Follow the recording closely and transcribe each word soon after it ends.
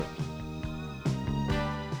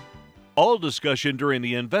All discussion during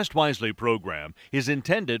the Invest Wisely program is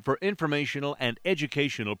intended for informational and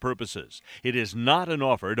educational purposes. It is not an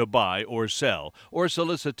offer to buy or sell, or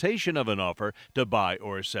solicitation of an offer to buy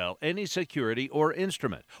or sell any security or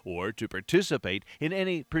instrument, or to participate in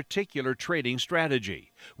any particular trading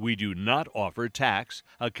strategy. We do not offer tax,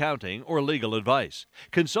 accounting, or legal advice.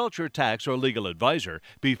 Consult your tax or legal advisor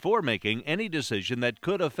before making any decision that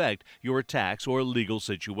could affect your tax or legal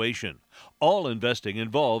situation. All investing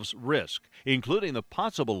involves risk, including the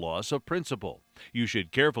possible loss of principal. You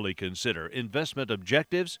should carefully consider investment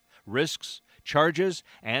objectives, risks, charges,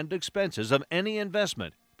 and expenses of any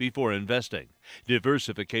investment before investing.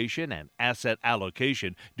 Diversification and asset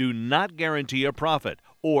allocation do not guarantee a profit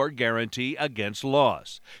or guarantee against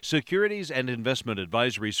loss. Securities and investment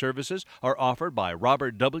advisory services are offered by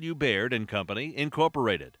Robert W. Baird & Company,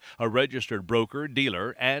 Incorporated, a registered broker,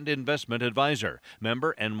 dealer, and investment advisor,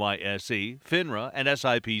 member NYSE, FINRA, and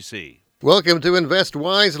SIPC. Welcome to Invest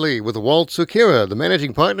Wisely with Walt Sukira, the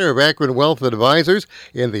managing partner of Akron Wealth Advisors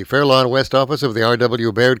in the Fairlawn West office of the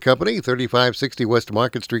R.W. Baird Company, 3560 West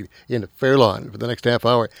Market Street in Fairlawn. For the next half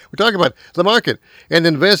hour, we're talking about the market and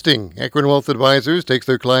investing. Akron Wealth Advisors takes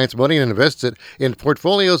their clients' money and invests it in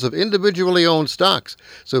portfolios of individually owned stocks.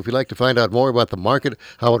 So if you'd like to find out more about the market,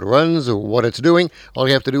 how it runs, or what it's doing, all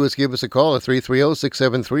you have to do is give us a call at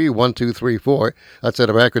 330-673-1234.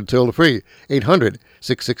 Outside of Akron, toll-free,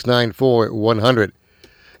 800-6694. 100.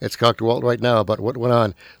 Let's talk to Walt right now about what went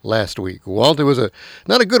on last week. Walt, it was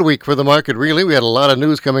not a good week for the market, really. We had a lot of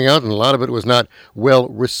news coming out, and a lot of it was not well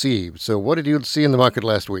received. So what did you see in the market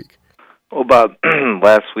last week? Well, Bob,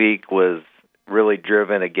 last week was really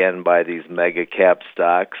driven again by these mega cap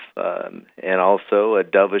stocks, and also a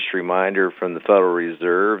dovish reminder from the Federal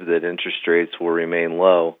Reserve that interest rates will remain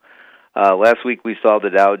low. Last week we saw the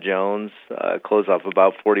Dow Jones close off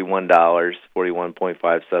about $41,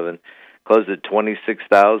 41.57. Closed at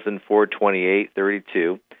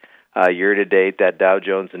 26,428.32. Year to date, that Dow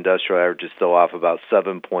Jones Industrial Average is still off about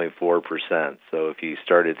 7.4%. So if you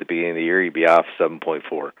started at the beginning of the year, you'd be off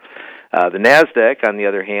 7.4. The Nasdaq, on the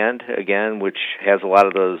other hand, again, which has a lot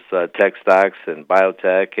of those tech stocks and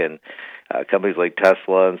biotech and companies like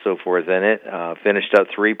Tesla and so forth in it, finished up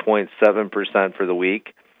 3.7% for the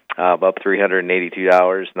week, up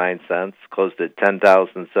 $382.09. Closed at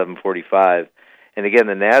 10,745. And again,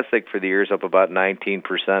 the Nasdaq for the year is up about 19%,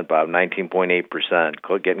 Bob,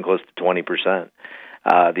 19.8%, getting close to 20%.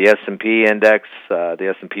 The S&P index,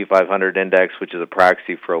 the S&P 500 index, which is a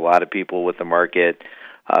proxy for a lot of people with the market,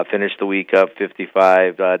 finished the week up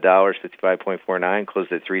 $55, 55.49,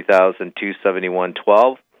 closed at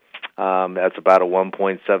 3,271.12. That's about a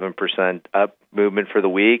 1.7% up movement for the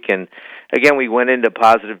week. And again, we went into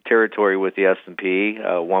positive territory with the S&P,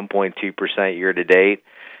 1.2% year to date.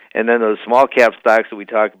 And then those small cap stocks that we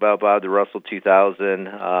talked about, Bob, the Russell 2000,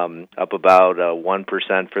 up about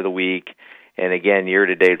 1% for the week. And again, year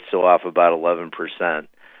to date, still off about 11%.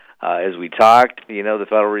 As we talked, the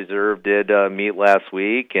Federal Reserve did meet last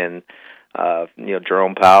week, and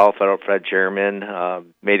Jerome Powell, Federal Fed Chairman,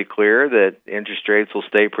 made it clear that interest rates will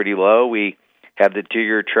stay pretty low. We have the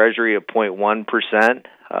 2-year Treasury at 0.1%,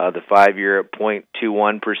 the 5-year at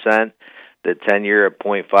 0.21%. The 10-year at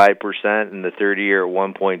 0.5%, and the 30-year at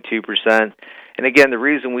 1.2%. And again, the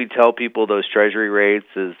reason we tell people those Treasury rates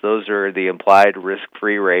is those are the implied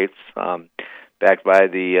risk-free rates backed by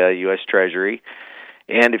the U.S. Treasury.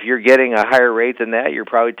 And if you're getting a higher rate than that, you're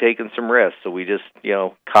probably taking some risk. So we just,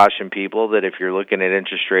 caution people that if you're looking at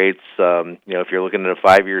interest rates, if you're looking at a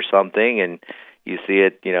 5-year something and you see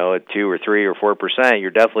it, at 2 or 3 or 4%, you're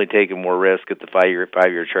definitely taking more risk at the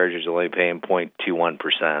 5-year Treasury's only paying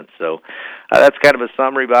 0.21%. So that's kind of a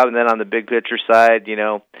summary, Bob. And then on the big picture side,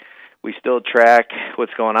 we still track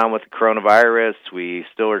what's going on with the coronavirus. We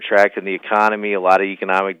still are tracking the economy, a lot of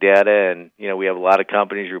economic data, and, we have a lot of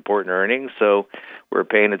companies reporting earnings. So we're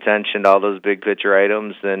paying attention to all those big picture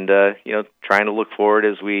items and, trying to look forward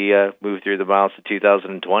as we move through the balance of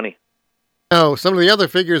 2020. Now, some of the other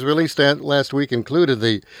figures released last week included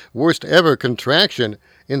the worst ever contraction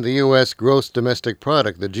in the U.S. gross domestic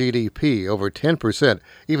product, the GDP, over 10%,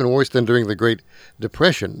 even worse than during the Great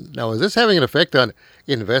Depression. Now, is this having an effect on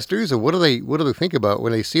investors, or what do they think about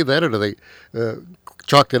when they see that, or do they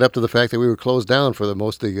chalk it up to the fact that we were closed down for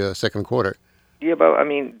most of the second quarter? Yeah, but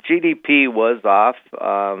GDP was off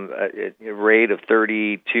at a rate of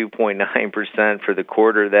 32.9% for the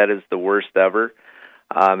quarter. That is the worst ever.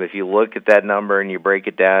 If you look at that number and you break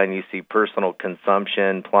it down, you see personal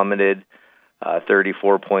consumption plummeted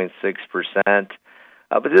 34.6%.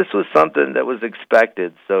 But this was something that was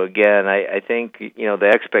expected. So again, I think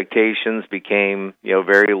the expectations became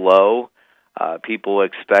very low. People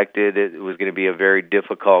expected it was going to be a very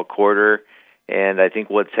difficult quarter. And I think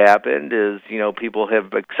what's happened is, people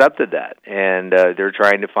have accepted that, and they're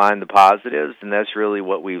trying to find the positives, and that's really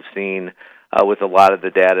what we've seen with a lot of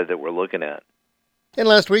the data that we're looking at. And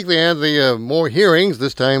last week they had the more hearings.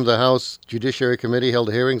 This time the House Judiciary Committee held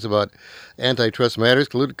hearings about antitrust matters,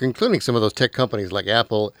 including some of those tech companies like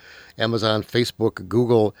Apple, Amazon, Facebook,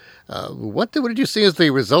 Google. What did you see as the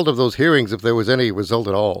result of those hearings, if there was any result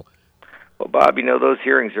at all? Well, Bob, those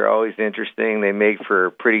hearings are always interesting. They make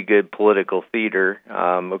for pretty good political theater.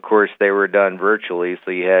 Of course, they were done virtually,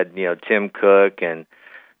 so you had, Tim Cook and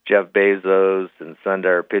Jeff Bezos and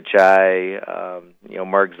Sundar Pichai,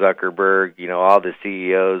 Mark Zuckerberg, all the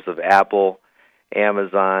CEOs of Apple,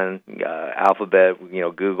 Amazon, Alphabet,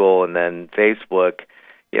 Google, and then Facebook,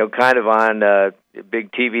 kind of on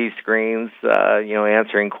big TV screens,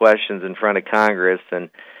 answering questions in front of Congress. And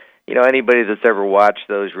anybody that's ever watched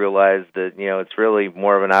those realize that, it's really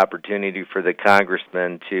more of an opportunity for the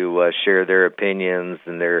congressmen to share their opinions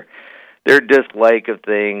and their dislike of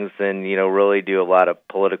things and, really do a lot of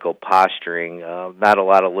political posturing, not a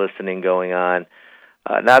lot of listening going on.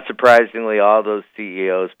 Not surprisingly, all those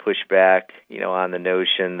CEOs pushed back, on the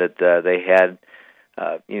notion that they had,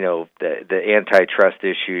 the antitrust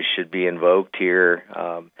issues should be invoked here.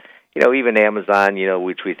 Even Amazon,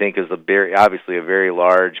 which we think is obviously a very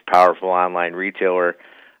large, powerful online retailer,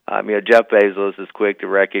 Jeff Bezos is quick to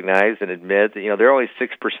recognize and admit that, they're only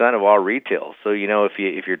 6% of all retail. So,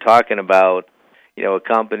 if you're talking about, a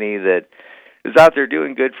company that is out there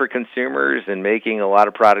doing good for consumers and making a lot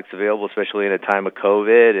of products available, especially in a time of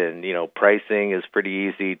COVID, and, pricing is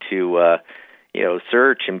pretty easy to,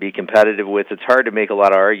 search and be competitive with, it's hard to make a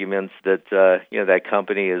lot of arguments that, that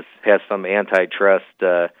company has some antitrust,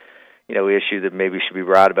 issue that maybe should be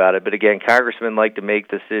brought about it. But again, congressmen like to make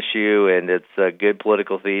this issue, and it's a good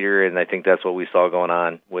political theater, and I think that's what we saw going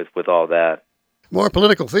on with all that. More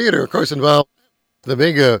political theater, of course, involved the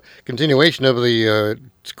big continuation of the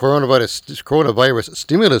coronavirus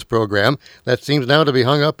stimulus program that seems now to be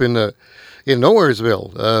hung up in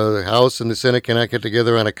Nowheresville. The House and the Senate cannot get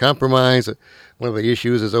together on a compromise. One of the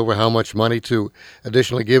issues is over how much money to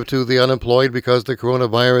additionally give to the unemployed because of the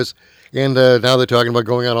coronavirus. And now they're talking about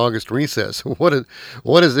going on August recess. What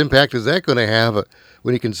impact is that going to have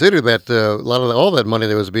when you consider that all that money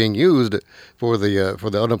that was being used for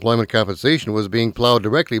the unemployment compensation was being plowed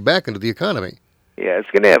directly back into the economy? Yeah,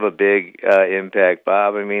 it's going to have a big impact,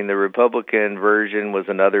 Bob. The Republican version was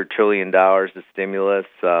another $1 trillion of stimulus,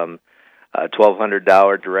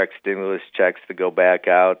 $1,200 direct stimulus checks to go back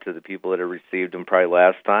out to the people that have received them probably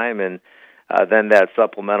last time, and then that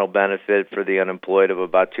supplemental benefit for the unemployed of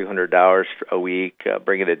about $200 a week,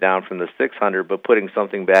 bringing it down from the $600, but putting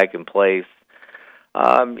something back in place.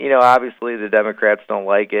 Obviously the Democrats don't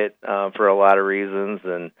like it for a lot of reasons,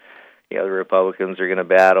 and the Republicans are going to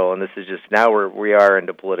battle. And this is just now we are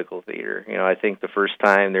into political theater. I think the first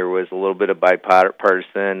time there was a little bit of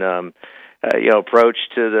bipartisan, approach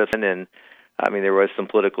to this, and there was some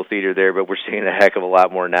political theater there, but we're seeing a heck of a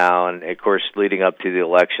lot more now. And, of course, leading up to the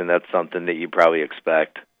election, that's something that you probably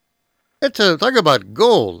expect. Let's talk about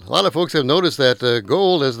gold. A lot of folks have noticed that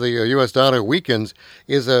gold, as the U.S. dollar weakens,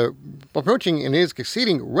 is approaching and is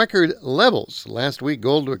exceeding record levels. Last week,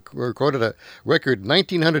 gold recorded a record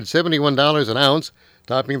 $1,971 an ounce,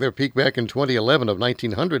 topping their peak back in 2011 of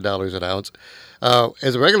 $1,900 an ounce.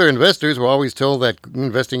 As regular investors, we're always told that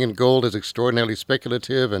investing in gold is extraordinarily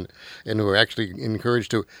speculative, and we're actually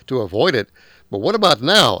encouraged to avoid it. But what about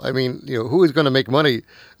now? Who is going to make money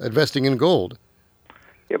investing in gold?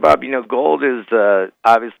 Yeah, Bob, gold is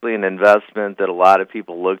obviously an investment that a lot of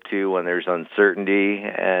people look to when there's uncertainty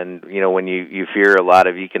and, when you fear a lot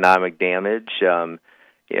of economic damage.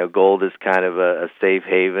 Gold is kind of a safe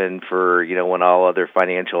haven for, when all other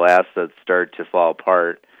financial assets start to fall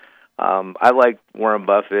apart. I like Warren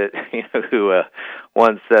Buffett, who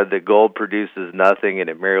once said that gold produces nothing and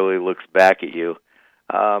it merely looks back at you.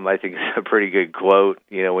 I think it's a pretty good quote,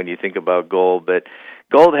 when you think about gold. But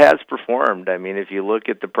gold has performed. If you look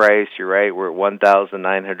at the price, you're right, we're at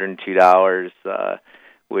 $1,902,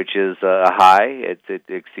 which is a high. It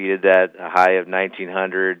exceeded that high of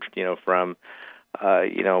 $1,900, from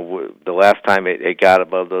the last time it got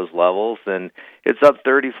above those levels, and it's up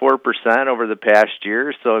 34% over the past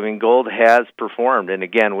year. So gold has performed, and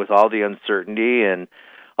again, with all the uncertainty and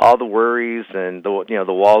all the worries and the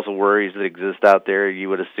walls of worries that exist out there, you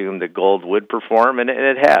would assume that gold would perform, and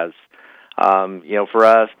it has. For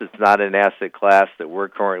us, it's not an asset class that we're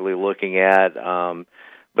currently looking at.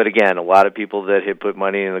 But again, a lot of people that have put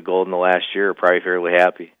money in the gold in the last year are probably fairly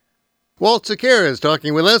happy. Walt Secura is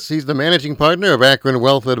talking with us. He's the managing partner of Akron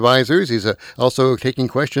Wealth Advisors. He's also taking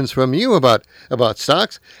questions from you about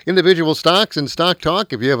stocks, individual stocks, and stock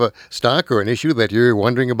talk. If you have a stock or an issue that you're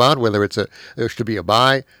wondering about, whether there should be a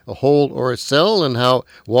buy, a hold, or a sell, and how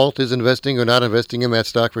Walt is investing or not investing in that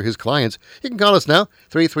stock for his clients, you can call us now,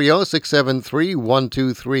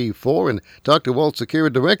 330-673-1234, and talk to Walt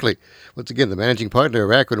Secura directly. Once again, the managing partner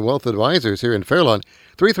of Akron Wealth Advisors here in Fairlawn,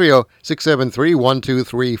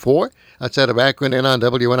 330-673-1234. Outside of Akron and on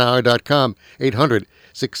WNR.com,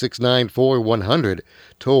 800-669-4100,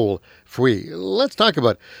 toll free. Let's talk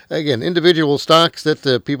about, again, individual stocks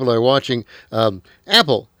that people are watching.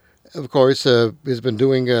 Apple, of course, has been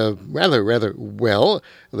doing rather well.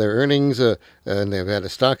 Their earnings, and they've had a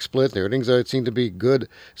stock split. Their earnings seem to be good.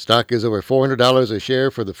 Stock is over $400 a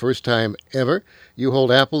share for the first time ever. You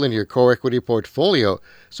hold Apple in your core equity portfolio.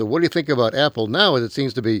 So what do you think about Apple now, as it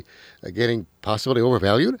seems to be getting possibly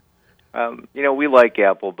overvalued? We like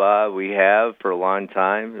Apple, Bob. We have for a long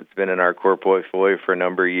time. It's been in our core portfolio for a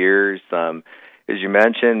number of years. As you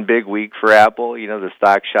mentioned, big week for Apple. The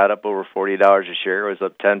stock shot up over $40 a share. It was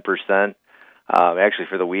up 10%. Actually,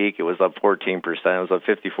 for the week, it was up 14%. It was up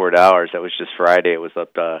 $54. That was just Friday. It was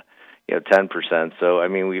up 10%. So,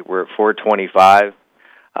 we're at $425.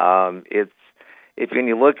 When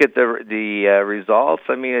you look at the results,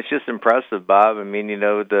 it's just impressive, Bob.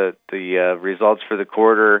 The results for the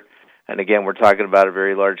quarter. And again, we're talking about a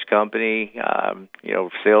very large company.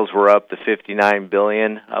 Sales were up to $59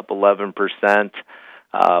 billion, up 11%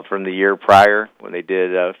 from the year prior when they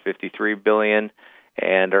did $53 billion.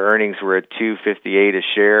 And our earnings were at $2.58 a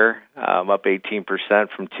share, up 18%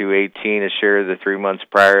 from $2.18 a share the 3 months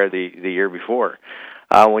prior, the year before.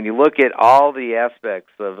 When you look at all the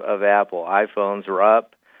aspects of Apple, iPhones were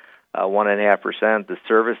up 1.5%. The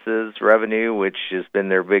services revenue, which has been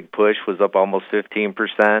their big push, was up almost 15%,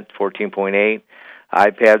 14.8%.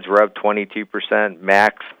 iPads were up 22%.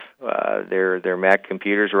 Macs, their Mac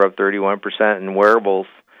computers were up 31%, and wearables,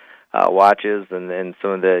 watches, and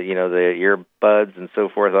some of the the earbuds and so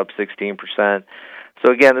forth, up 16%.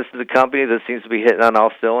 So again, this is a company that seems to be hitting on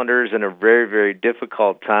all cylinders in a very, very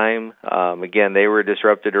difficult time. Again, they were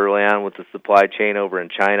disrupted early on with the supply chain over in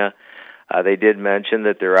China. They did mention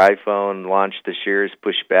that their iPhone launch this year is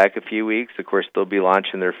pushed back a few weeks. Of course, they'll be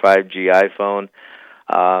launching their 5G iPhone.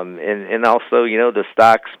 And also, the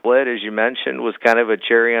stock split, as you mentioned, was kind of a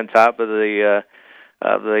cherry on top of the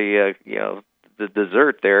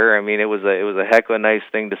dessert there. It was a heck of a nice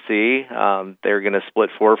thing to see. They're going to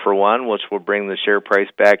split 4 for 1, which will bring the share price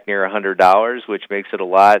back near $100, which makes it a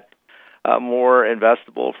lot more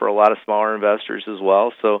investable for a lot of smaller investors as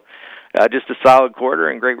well. So just a solid quarter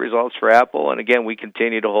and great results for Apple. And again, we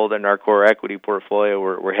continue to hold it in our core equity portfolio.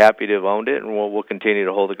 We're happy to have owned it, and we'll continue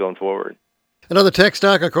to hold it going forward. Another tech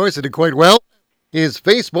stock, of course, that did quite well is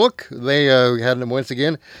Facebook. They had them once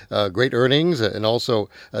again, great earnings, and also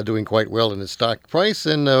doing quite well in the stock price.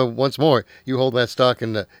 And once more, you hold that stock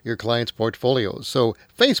in your client's portfolio. So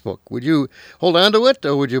Facebook, would you hold on to it,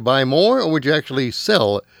 or would you buy more, or would you actually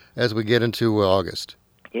sell as we get into August?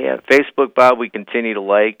 Yeah, Facebook, Bob, we continue to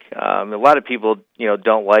like. A lot of people,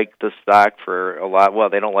 don't like the stock for a lot. Well,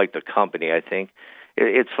 they don't like the company, I think.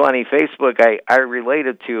 It's funny, Facebook, I relate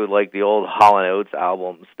it to like the old Hall & Oates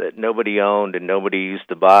albums that nobody owned and nobody used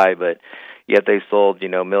to buy, but yet they sold,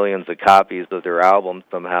 millions of copies of their albums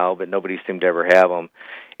somehow, but nobody seemed to ever have them.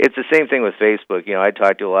 It's the same thing with Facebook. I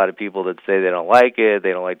talk to a lot of people that say they don't like it,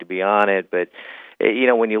 they don't like to be on it, but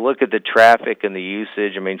when you look at the traffic and the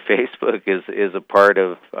usage, Facebook is a part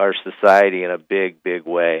of our society in a big, big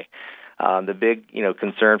way. The big,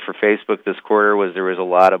 concern for Facebook this quarter was there was a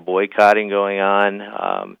lot of boycotting going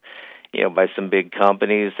on, by some big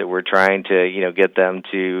companies that were trying to, get them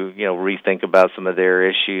to, rethink about some of their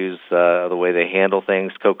issues, the way they handle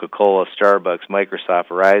things. Coca-Cola, Starbucks, Microsoft,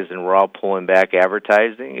 Verizon were all pulling back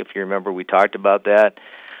advertising. If you remember, we talked about that.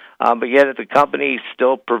 But yet the company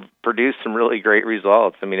still produced some really great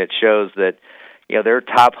results. It shows that, their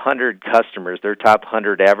top 100 customers, their top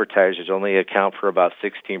 100 advertisers only account for about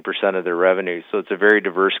 16% of their revenue. So it's a very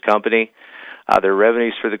diverse company. Their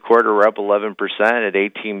revenues for the quarter were up 11% at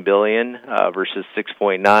 $18 billion versus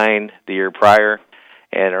 $6.9 the year prior.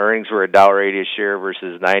 And earnings were $1.80 a share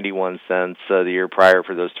versus 91 cents the year prior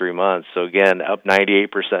for those 3 months. So again, up 98%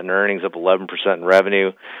 in earnings, up 11% in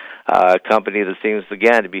revenue. A company that seems,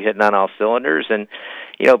 again, to be hitting on all cylinders. And,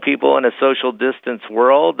 people in a social distance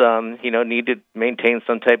world, need to maintain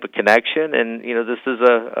some type of connection. And, this is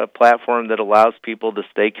a platform that allows people to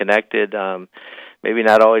stay connected. Maybe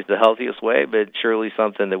not always the healthiest way, but surely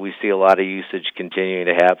something that we see a lot of usage continuing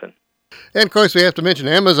to happen. And, of course, we have to mention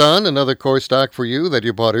Amazon, another core stock for you that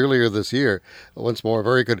you bought earlier this year. Once more, a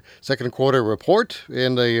very good second quarter report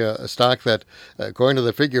in a stock that, according to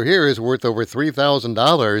the figure here, is worth over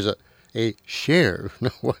 $3,000 a share.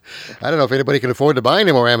 I don't know if anybody can afford to buy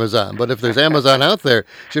any more Amazon, but if there's Amazon out there,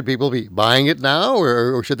 should people be buying it now,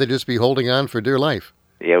 or should they just be holding on for dear life?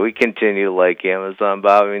 Yeah, we continue to like Amazon,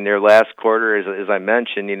 Bob. I mean, their last quarter, as I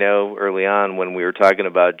mentioned, early on when we were talking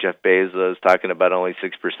about Jeff Bezos talking about only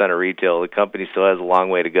 6% of retail, the company still has a long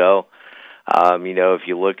way to go. If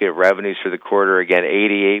you look at revenues for the quarter, again,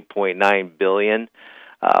 $88.9 billion,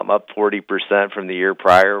 up 40% from the year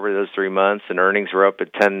prior over those 3 months, and earnings were up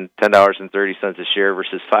at $10.30 a share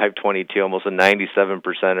versus $5.22, almost a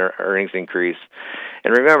 97% earnings increase.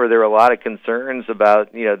 And remember, there were a lot of concerns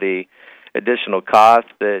about the additional costs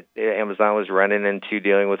that Amazon was running into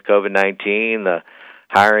dealing with COVID-19, the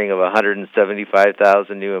hiring of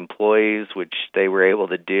 175,000 new employees, which they were able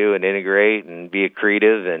to do and integrate and be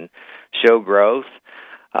accretive and show growth.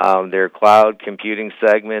 Their cloud computing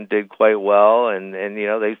segment did quite well, and they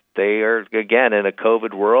are, again, in a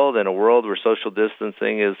COVID world, in a world where social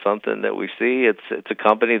distancing is something that we see. It's a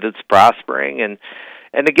company that's prospering, and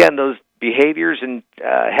again, those behaviors and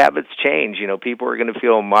habits change. People are going to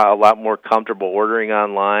feel a lot more comfortable ordering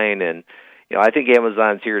online, and I think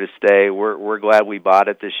Amazon's here to stay. We're glad we bought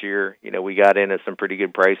it this year. We got in at some pretty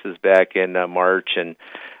good prices back in March, and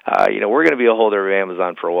we're going to be a holder of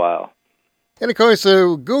Amazon for a while. And of course,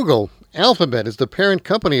 Google, Alphabet is the parent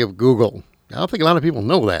company of Google. I don't think a lot of people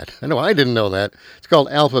know that. I know I didn't know that. It's called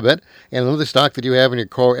Alphabet, and another stock that you have in your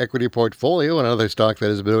core equity portfolio, another stock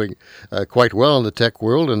that is doing quite well in the tech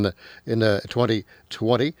world in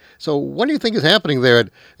 2020. So what do you think is happening there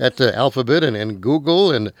at Alphabet and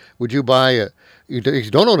Google? And would you buy, you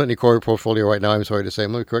don't own any core portfolio right now, I'm sorry to say.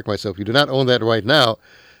 Let me correct myself. You do not own that right now.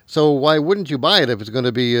 So why wouldn't you buy it if it's going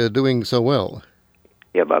to be doing so well?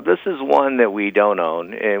 Yeah, Bob, this is one that we don't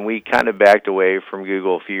own, and we kind of backed away from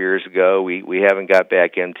Google a few years ago. We haven't got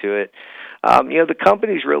back into it. The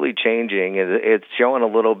company's really changing. It's showing a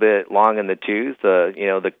little bit long in the tooth.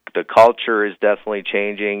 The culture is definitely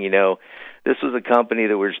changing. This was a company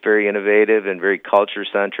that was very innovative and very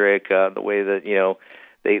culture-centric, the way that,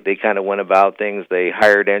 they kind of went about things. They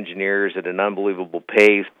hired engineers at an unbelievable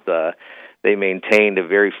pace. They maintained a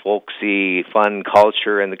very folksy, fun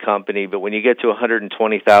culture in the company. But when you get to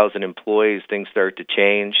 120,000 employees, things start to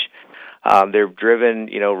change. They're driven,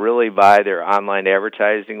 really by their online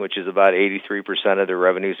advertising, which is about 83% of their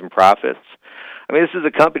revenues and profits. I mean, this is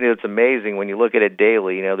a company that's amazing when you look at it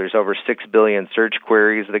daily. There's over 6 billion search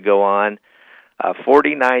queries that go on.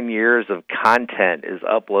 49 years of content is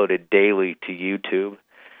uploaded daily to YouTube.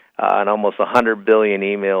 And almost 100 billion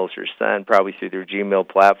emails are sent, probably through their Gmail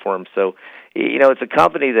platform. So, it's a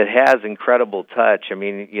company that has incredible touch. I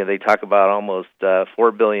mean, they talk about almost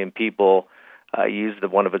 4 billion people use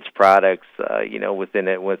one of its products,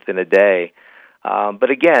 within a day.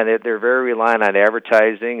 But again, they're very reliant on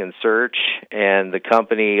advertising and search, and the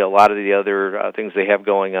company, a lot of the other things they have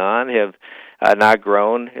going on have not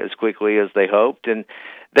grown as quickly as they hoped. And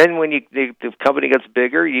then when the company gets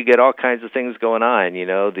bigger, you get all kinds of things going on. You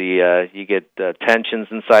get tensions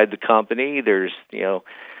inside the company. There's,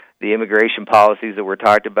 the immigration policies that were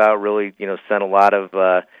talked about really, sent a lot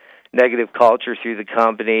of negative culture through the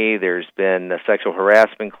company. There's been sexual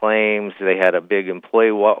harassment claims. They had a big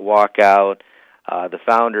employee walkout. The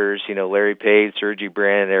founders, Larry Page, Sergey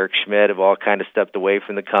Brin, and Eric Schmidt have all kind of stepped away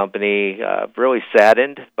from the company, really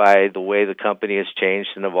saddened by the way the company has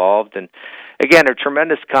changed and evolved. And again, a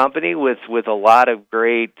tremendous company with a lot of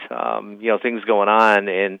great, things going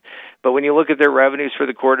on. But when you look at their revenues for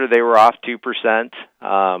the quarter, they were off 2%.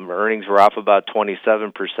 Earnings were off about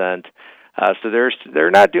 27%. So they're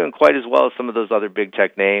not doing quite as well as some of those other big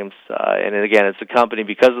tech names. And again, it's a company,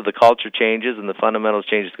 because of the culture changes and the fundamentals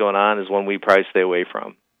changes going on, is one we probably stay away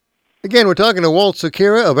from. Again, we're talking to Walt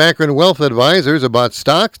Secura of Akron Wealth Advisors about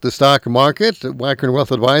stocks, the stock market. Akron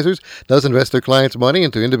Wealth Advisors does invest their clients' money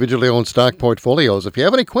into individually owned stock portfolios. If you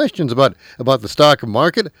have any questions about the stock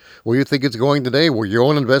market, where you think it's going today, where your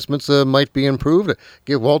own investments might be improved,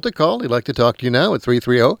 give Walt a call. He'd like to talk to you now at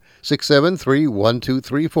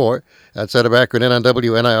 330-673-1234. That's out of Akron, and on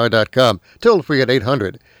WNIR.com. Toll free at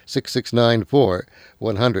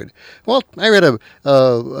 800-6694-100. Well, I read a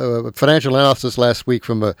financial analysis last week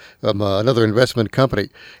from another investment company,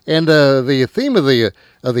 and the theme of the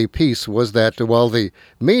piece was that while the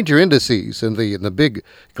major indices and the big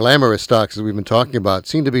glamorous stocks that we've been talking about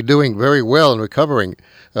seem to be doing very well and recovering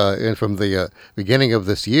from the beginning of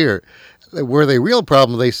this year, Where the real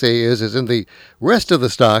problem, they say, is in the rest of the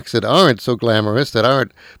stocks that aren't so glamorous, that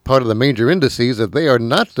aren't part of the major indices, that they are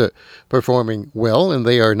not performing well and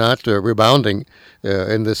they are not rebounding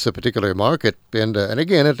in this particular market. And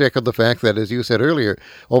again, it echoed the fact that, as you said earlier,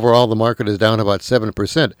 overall the market is down about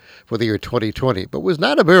 7% for the year 2020, but was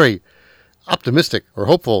not a very optimistic or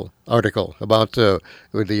hopeful article about the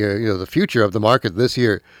future of the market this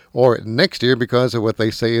year or next year, because of what they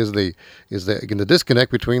say is the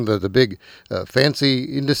disconnect between the big fancy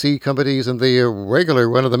indice companies and the regular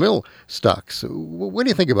run-of-the-mill stocks. What do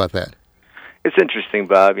you think about that? It's interesting,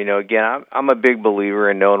 Bob. Again, I'm a big believer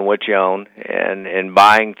in knowing what you own and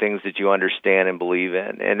buying things that you understand and believe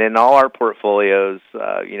in. And in all our portfolios,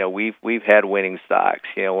 we've had winning stocks.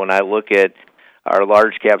 When I look at our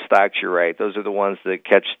large cap stocks, you're right, those are the ones that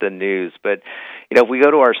catch the news. But if we go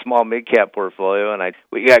to our small mid cap portfolio, and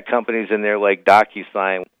we got companies in there like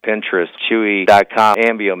DocuSign, Pinterest, Chewy.com,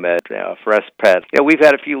 Ambiomed, Freshpet. We've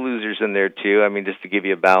had a few losers in there too. I mean, just to give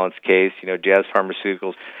you a balanced case, Jazz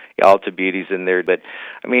Pharmaceuticals, Alta Beauty's in there. But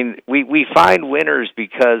I mean, we find winners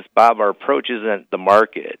because, Bob, our approach isn't the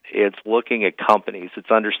market. It's looking at companies. It's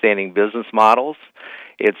understanding business models.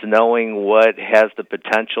 It's knowing what has the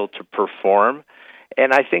potential to perform.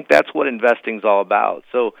 And I think that's what investing's all about.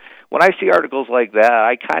 So when I see articles like that,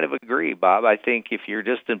 I kind of agree, Bob. I think if you're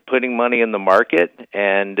just putting money in the market,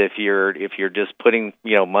 and if you're just putting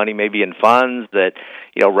money maybe in funds that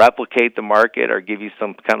replicate the market or give you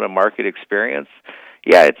some kind of market experience,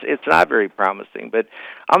 yeah, it's not very promising. But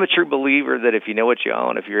I'm a true believer that if you know what you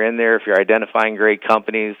own, if you're in there, if you're identifying great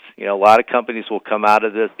companies, a lot of companies will come out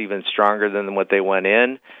of this even stronger than what they went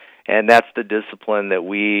in. And that's the discipline that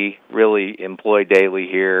we really employ daily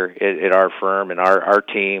here at our firm and our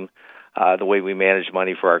team, the way we manage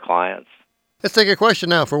money for our clients. Let's take a question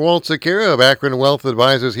now for Walt Secura of Akron Wealth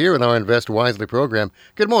Advisors here in our Invest Wisely program.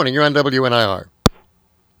 Good morning. You're on WNIR.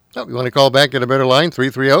 Oh, you want to call back at a better line,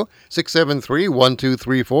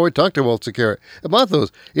 330-673-1234. Talk to Walt Secura about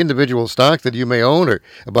those individual stocks that you may own, or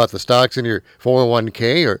about the stocks in your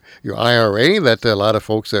 401k or your IRA that a lot of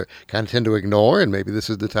folks kind of tend to ignore, and maybe this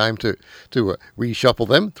is the time to reshuffle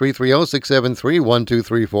them.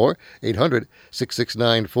 330-673-1234,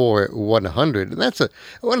 800-669-4100. And that's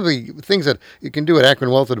one of the things that you can do at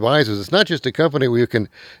Akron Wealth Advisors. It's not just a company where you can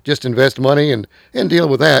just invest money and deal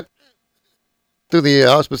with that. Through the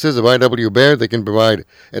auspices of I.W. Baird, they can provide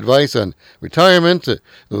advice on retirement,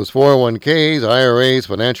 those 401ks, IRAs,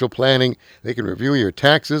 financial planning. They can review your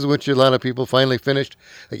taxes, which a lot of people finally finished.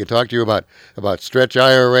 They can talk to you about stretch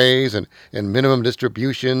IRAs and minimum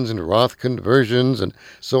distributions and Roth conversions and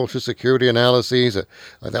Social Security analyses, and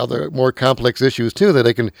other more complex issues, too, that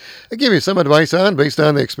they can give you some advice on based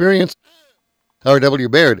on the experience R.W.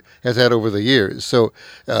 Baird has had over the years. So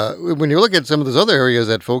when you look at some of those other areas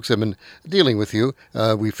that folks have been dealing with you,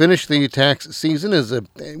 we finished the tax season.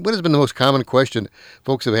 What has been the most common question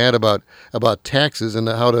folks have had about taxes and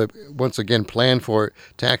how to, once again, plan for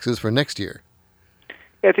taxes for next year?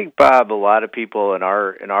 I think, Bob, a lot of people in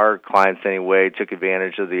our clients anyway took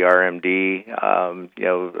advantage of the RMD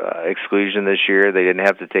exclusion this year. They didn't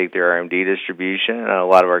have to take their RMD distribution. A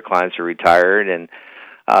lot of our clients are retired, and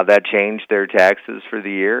that changed their taxes for the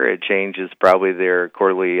year. It changes probably their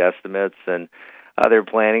quarterly estimates and their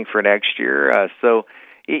planning for next year. So,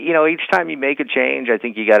 each time you make a change, I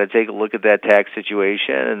think you got to take a look at that tax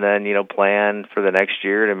situation and then, plan for the next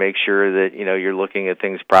year to make sure that, you're looking at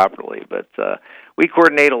things properly. But we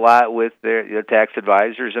coordinate a lot with the tax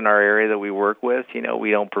advisors in our area that we work with.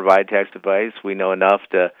 We don't provide tax advice. We know enough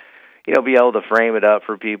to, be able to frame it up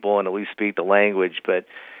for people and at least speak the language. But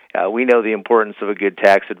we know the importance of a good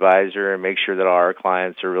tax advisor and make sure that all our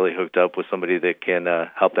clients are really hooked up with somebody that can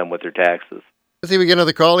help them with their taxes. Let's see if we get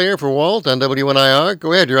another call here for Walt on WNIR.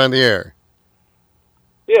 Go ahead, you're on the air.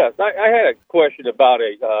 Yes, I had a question about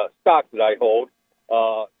a stock that I hold.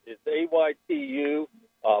 It's AYTU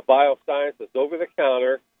Bioscience. It's over the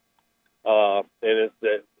counter, and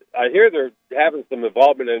I hear they're having some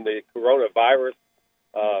involvement in the coronavirus,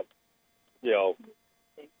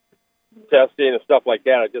 testing and stuff like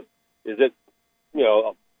that. Is it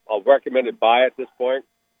a recommended buy at this point?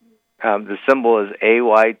 The symbol is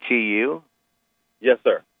AYTU. Yes,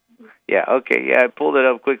 sir. Yeah, okay. Yeah, I pulled it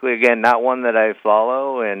up quickly. Again, not one that I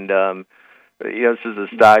follow, and this is a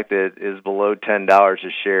stock that is below $10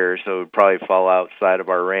 a share, so it would probably fall outside of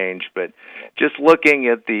our range. But just looking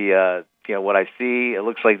at the what I see, it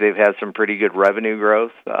looks like they've had some pretty good revenue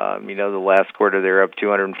growth. The last quarter they're up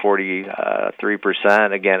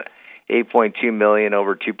 243%. Again, $8.2 million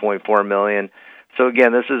over $2.4 million. So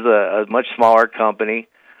again, this is a much smaller company.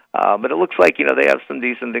 But it looks like, they have some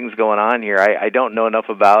decent things going on here. I don't know enough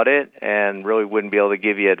about it and really wouldn't be able to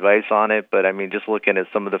give you advice on it. But, just looking at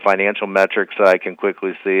some of the financial metrics I can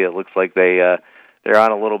quickly see, it looks like they're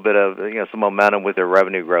on a little bit of, some momentum with their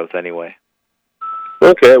revenue growth anyway.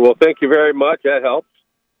 Okay, well, thank you very much. That helps.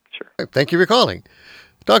 Sure. Thank you for calling.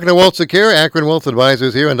 Talking to Walt Secura, Akron Wealth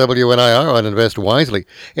Advisors here on WNIR on Invest Wisely.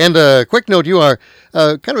 And a quick note, you are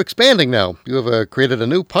kind of expanding now. You have created a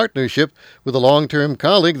new partnership with a long-term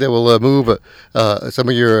colleague that will move some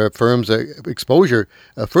of your firm's exposure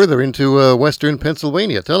further into western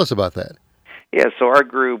Pennsylvania. Tell us about that. Yeah, so our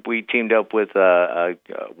group, we teamed up with a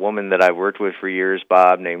woman that I've worked with for years,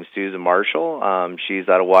 Bob, named Susan Marshall. She's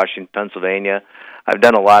out of Washington, Pennsylvania. I've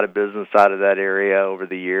done a lot of business out of that area over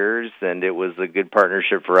the years, and it was a good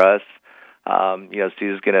partnership for us.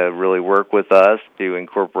 Sue's going to really work with us to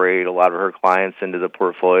incorporate a lot of her clients into the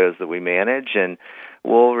portfolios that we manage, and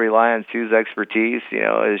we'll rely on Sue's expertise,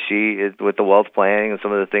 as she is with the wealth planning and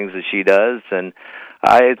some of the things that she does, and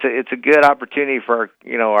it's a good opportunity for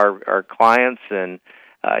our clients and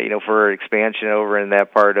for expansion over in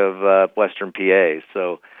that part of Western PA.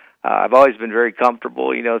 So I've always been very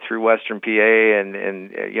comfortable, through Western PA and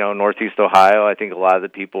Northeast Ohio. I think a lot of the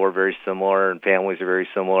people are very similar and families are very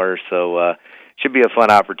similar, so it should be a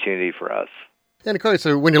fun opportunity for us. And of course,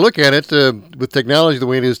 when you look at it, with technology the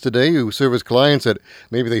way it is today, you service clients that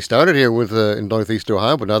maybe they started here with in Northeast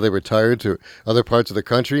Ohio, but now they retired to other parts of the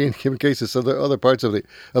country, in some cases other parts of the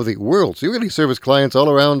world. So you really service clients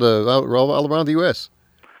all around all around the U.S.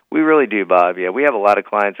 We really do, Bob. Yeah, we have a lot of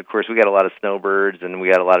clients. Of course, we got a lot of snowbirds, and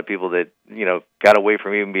we got a lot of people that got away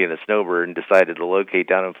from even being a snowbird and decided to locate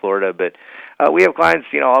down in Florida. But we have clients,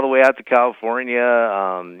 all the way out to California,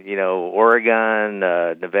 Oregon,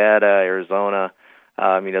 Nevada, Arizona.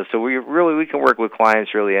 So we can work with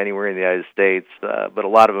clients really anywhere in the United States. But a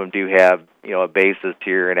lot of them do have a basis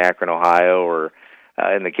here in Akron, Ohio, or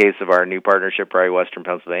in the case of our new partnership, probably Western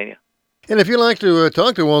Pennsylvania. And if you'd like to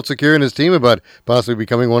talk to Walt Secura and his team about possibly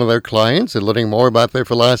becoming one of their clients and learning more about their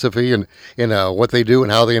philosophy and what they do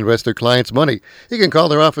and how they invest their clients' money, you can call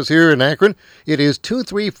their office here in Akron. It is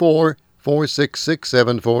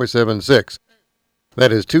 234-466-7476.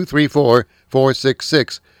 That is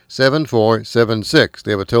 234-466-7476.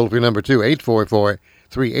 They have a toll-free number, too,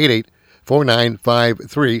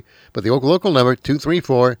 844-388-4953. But the local number,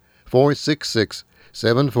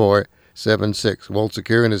 234-466-7476. Walt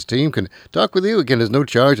Secura and his team can talk with you. Again, there's no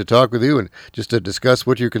charge to talk with you and just to discuss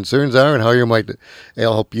what your concerns are and how you might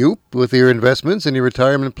help you with your investments and your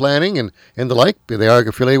retirement planning and the like. They are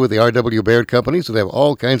affiliated with the R.W. Baird Company, so they have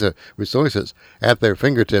all kinds of resources at their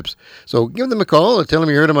fingertips. So give them a call. Tell them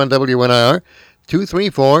you heard them on WNIR,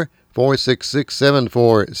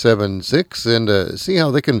 234-466-7476, and see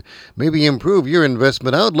how they can maybe improve your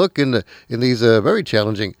investment outlook in these very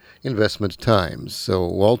challenging investment times. So,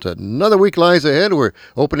 Walt, another week lies ahead. We're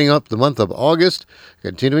opening up the month of August,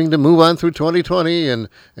 continuing to move on through 2020 and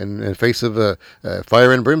in face of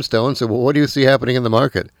fire and brimstone. So what do you see happening in the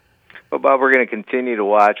market? Well, Bob, we're going to continue to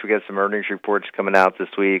watch. We got some earnings reports coming out this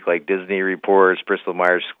week, like Disney reports, Bristol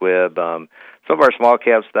Myers Squibb, some of our small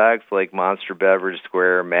cap stocks like Monster Beverage,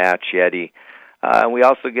 Square, Match, Yeti. And we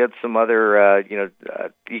also get some other,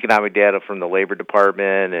 economic data from the Labor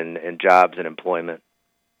Department and jobs and employment.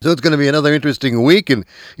 So it's going to be another interesting week, and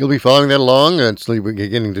you'll be following that along and so you're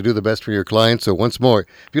beginning to do the best for your clients. So once more,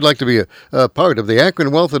 if you'd like to be a part of the Akron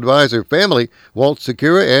Wealth Advisor family, Walt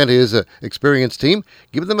Secura and his experienced team,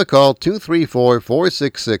 give them a call,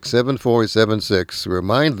 234-466-7476.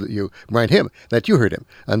 Remind him that you heard him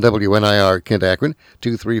on WNIR Kent Akron,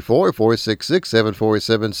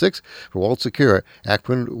 234-466-7476 for Walt Secura,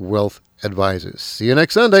 Akron Wealth Advisors. See you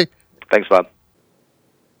next Sunday. Thanks, Bob.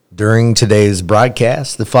 During today's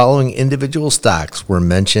broadcast, the following individual stocks were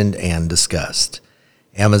mentioned and discussed.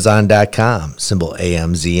 Amazon.com, symbol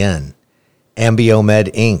AMZN.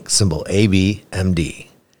 Ambiomed Inc., symbol ABMD.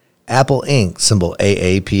 Apple Inc., symbol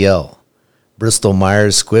AAPL. Bristol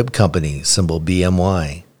Myers Squibb Company, symbol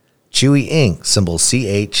BMY. Chewy Inc., symbol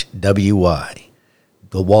CHWY.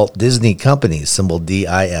 The Walt Disney Company, symbol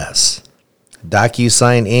DIS.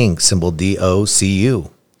 DocuSign Inc., symbol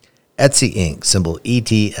DOCU. Etsy Inc., symbol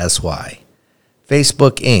ETSY.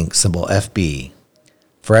 Facebook Inc., symbol FB.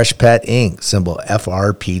 Freshpet Inc., symbol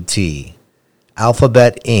FRPT.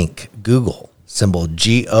 Alphabet Inc., Google, symbol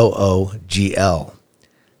GOOGL.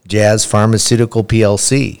 Jazz Pharmaceutical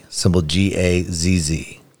PLC, symbol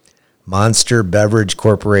GAZZ. Monster Beverage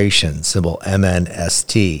Corporation, symbol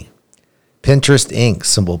MNST. Pinterest Inc.,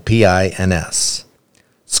 symbol PINS.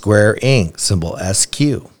 Square Inc., symbol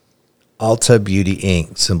SQ. Ulta Beauty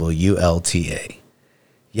Inc., symbol ULTA.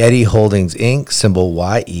 Yeti Holdings, Inc., symbol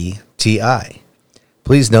YETI.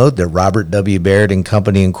 Please note that Robert W. Baird &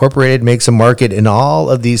 Company Incorporated makes a market in all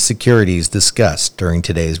of these securities discussed during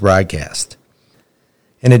today's broadcast.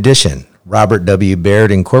 In addition, Robert W. Baird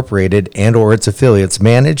Incorporated and or its affiliates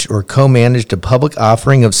managed or co-managed a public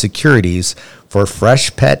offering of securities for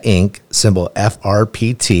Freshpet Inc., symbol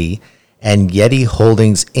FRPT, and Yeti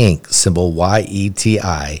Holdings Inc., symbol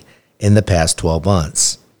YETI, in the past 12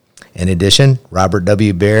 months. In addition, Robert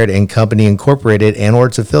W. Baird & Company Incorporated and or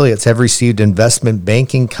its affiliates have received investment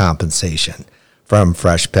banking compensation from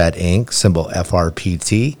Freshpet Inc., symbol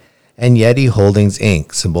FRPT, and Yeti Holdings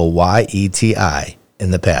Inc., symbol YETI,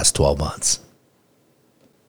 in the past 12 months.